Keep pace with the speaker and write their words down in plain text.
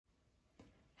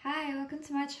welcome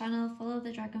to my channel, Follow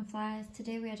the Dragonflies.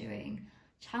 Today we are doing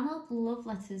channeled love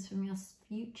letters from your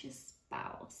future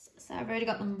spouse. So I've already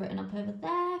got them written up over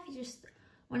there. If you just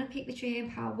want to pick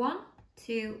between power 1,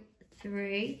 2,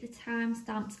 3, the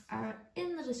timestamps are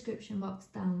in the description box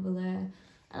down below. And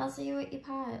I'll see you at your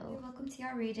pile. Welcome to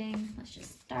your reading. Let's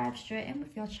just dive straight in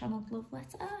with your channeled love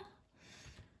letter.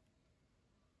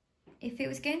 If it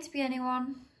was going to be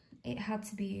anyone, it had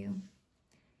to be you.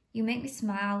 You make me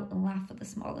smile and laugh at the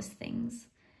smallest things,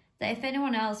 that if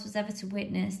anyone else was ever to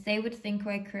witness, they would think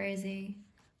we're crazy.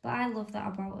 But I love that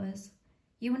about us.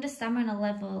 You understand me on a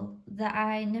level that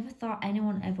I never thought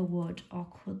anyone ever would or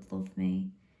could love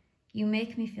me. You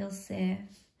make me feel safe.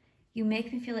 You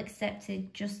make me feel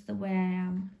accepted just the way I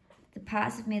am. The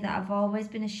parts of me that I've always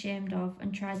been ashamed of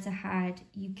and tried to hide,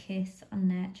 you kiss and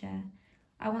nurture.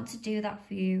 I want to do that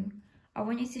for you. I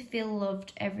want you to feel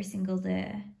loved every single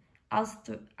day.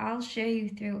 I'll show you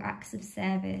through acts of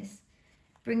service,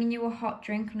 bringing you a hot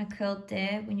drink on a cold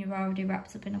day when you're already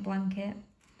wrapped up in a blanket,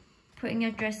 putting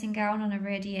your dressing gown on a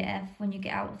radiator when you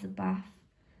get out of the bath.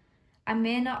 I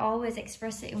may not always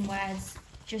express it in words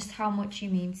just how much you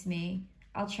mean to me.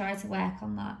 I'll try to work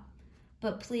on that.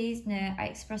 But please know I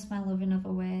express my love in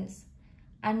other ways.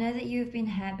 I know that you've been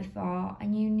hurt before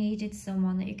and you needed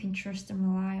someone that you can trust and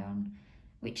rely on,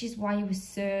 which is why you were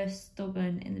so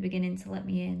stubborn in the beginning to let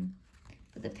me in.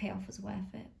 But the payoff was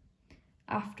worth it.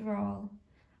 After all,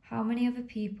 how many other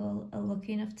people are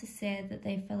lucky enough to say that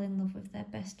they fell in love with their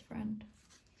best friend?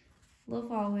 Love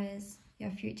always,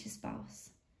 your future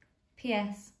spouse.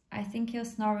 P.S. I think your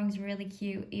snoring's really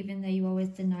cute even though you always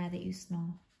deny that you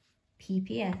snore.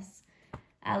 P.P.S.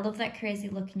 I love that crazy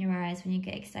look in your eyes when you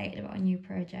get excited about a new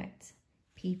project.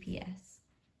 P.P.S.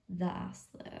 That's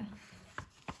there.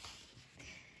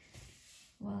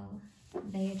 Well,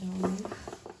 they adore you.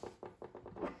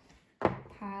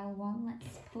 Pile 1,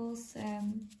 let's pull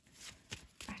some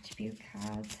attribute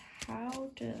cards. How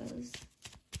does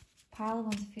pile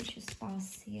 1's future spouse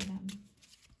see them?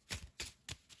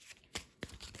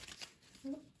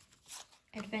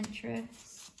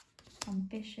 Adventurous,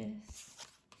 ambitious,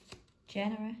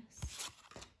 generous,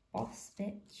 boss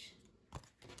bitch,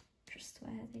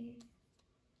 trustworthy.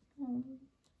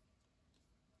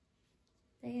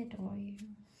 They adore you.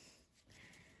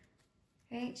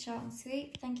 Great, short and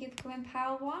sweet. Thank you for coming,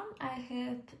 Pile 1. I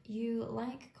hope you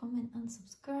like, comment and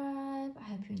subscribe. I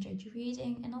hope you enjoyed your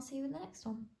reading and I'll see you in the next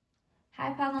one.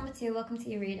 Hi Pile number 2, welcome to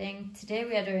your reading. Today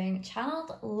we are doing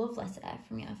channeled love letter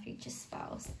from your future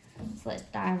spouse. So let's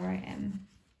dive right in.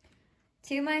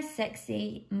 To my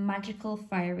sexy, magical,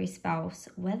 fiery spouse,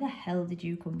 where the hell did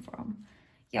you come from?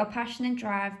 Your passion and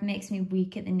drive makes me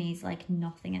weak at the knees like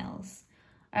nothing else.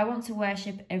 I want to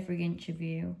worship every inch of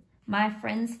you. My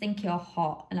friends think you're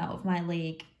hot and out of my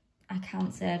league. I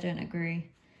can't say I don't agree.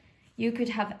 You could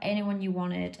have anyone you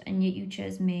wanted and yet you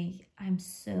chose me. I'm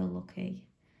so lucky.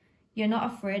 You're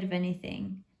not afraid of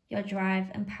anything. Your drive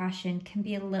and passion can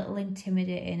be a little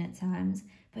intimidating at times,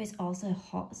 but it's also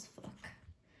hot as fuck.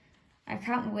 I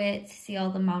can't wait to see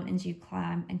all the mountains you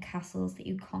climb and castles that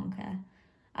you conquer.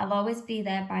 I'll always be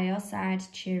there by your side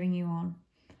cheering you on.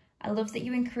 I love that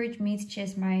you encourage me to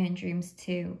chase my own dreams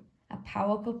too. A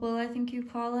power couple, I think you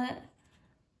call it.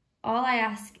 All I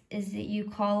ask is that you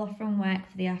call off from work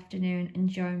for the afternoon and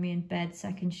join me in bed so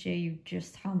I can show you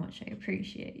just how much I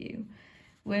appreciate you.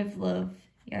 With love,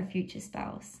 your future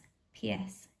spouse.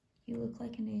 P.S. You look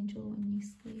like an angel when you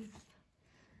sleep.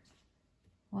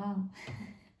 Wow.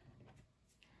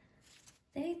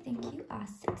 They think you are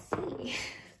sexy.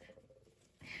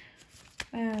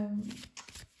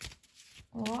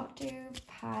 What do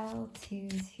Pile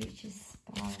 2's future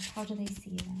spouse, how do they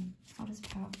see them? How does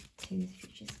Pile 2's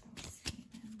future spouse see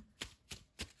them?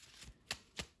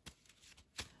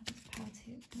 How does Pile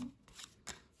 2,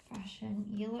 fashion,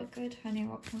 you look good honey,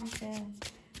 what can I say?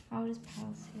 How does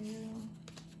Pile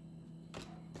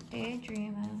 2,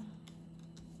 daydreamer,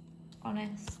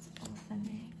 honest,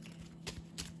 authentic,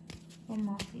 one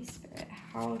more please spirit,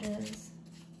 how does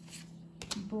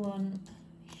blunt,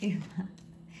 humour?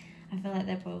 I feel like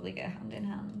they probably go hand in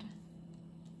hand.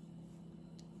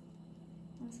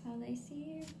 That's how they see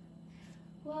you.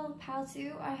 Well, Pile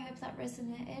 2, I hope that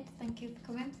resonated. Thank you for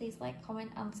coming. Please like,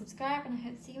 comment and subscribe and I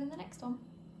hope to see you in the next one.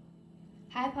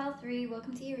 Hi Pile 3,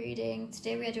 welcome to your reading.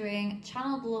 Today we are doing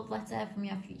channeled love letter from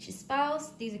your future spouse.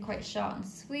 These are quite short and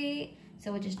sweet,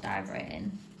 so we'll just dive right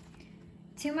in.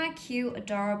 To my cute,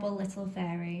 adorable little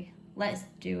fairy, let's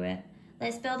do it.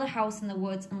 Let's build a house in the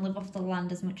woods and live off the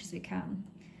land as much as we can.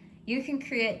 You can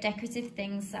create decorative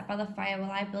things sat by the fire while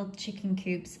I build chicken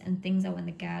coops and things out in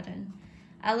the garden.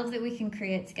 I love that we can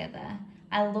create together.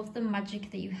 I love the magic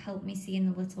that you help me see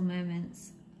in the little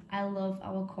moments. I love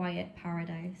our quiet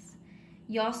paradise.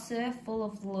 You're so full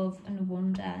of love and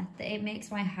wonder that it makes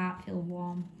my heart feel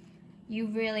warm. You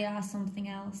really are something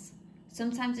else.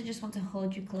 Sometimes I just want to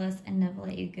hold you close and never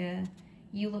let you go.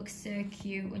 You look so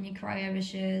cute when you cry over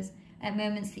shows, at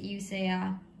moments that you say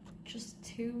are just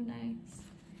too nice.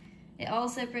 It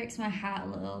also breaks my heart a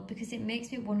little because it makes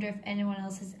me wonder if anyone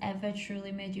else has ever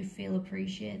truly made you feel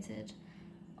appreciated.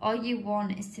 All you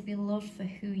want is to be loved for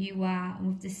who you are and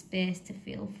with the space to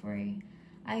feel free.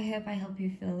 I hope I help you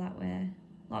feel that way.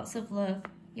 Lots of love,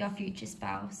 your future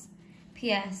spouse.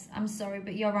 P.S. I'm sorry,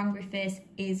 but your angry face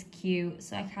is cute,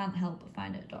 so I can't help but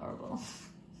find it adorable.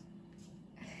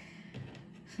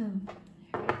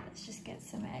 Let's just get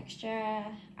some extra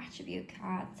attribute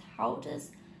cards. How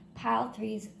does Pile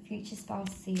 3's future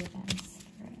spouse see events?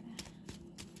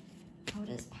 How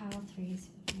does Pile 3's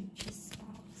future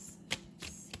spouse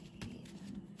see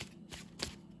them?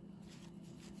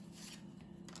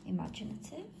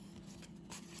 Imaginative,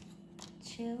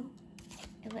 chill,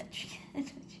 electric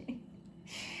energy,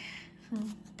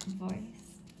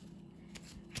 voice.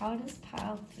 How does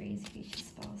Pile 3's future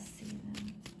spouse see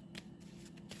them?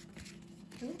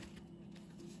 Ooh.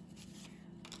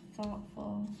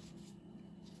 Thoughtful.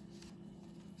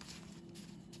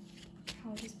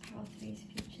 How does Pile 3's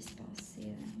future spouse see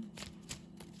them?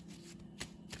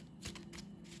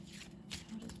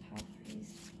 How does Pile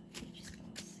 3's future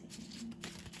spouse see them?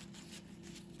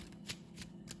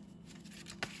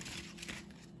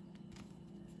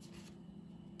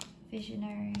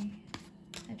 Visionary,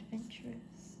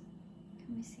 adventurous.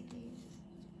 Can we see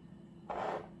these?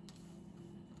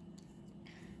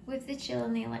 With the chill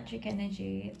and the electric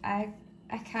energy, I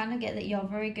kind of get that you're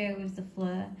very go with the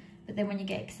flow, but then when you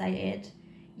get excited,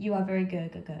 you are very go.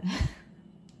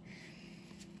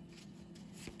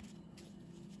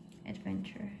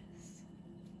 Adventurous.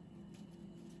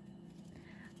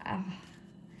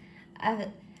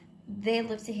 They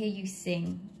love to hear you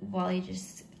sing while you're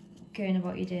just going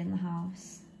about your day in the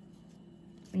house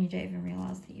when you don't even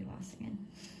realise that you are singing.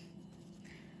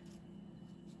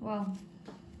 Well,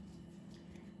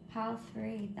 Pile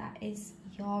 3, that is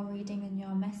your reading and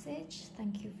your message.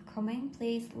 Thank you for coming.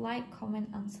 Please like, comment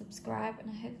and subscribe, and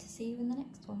I hope to see you in the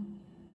next one.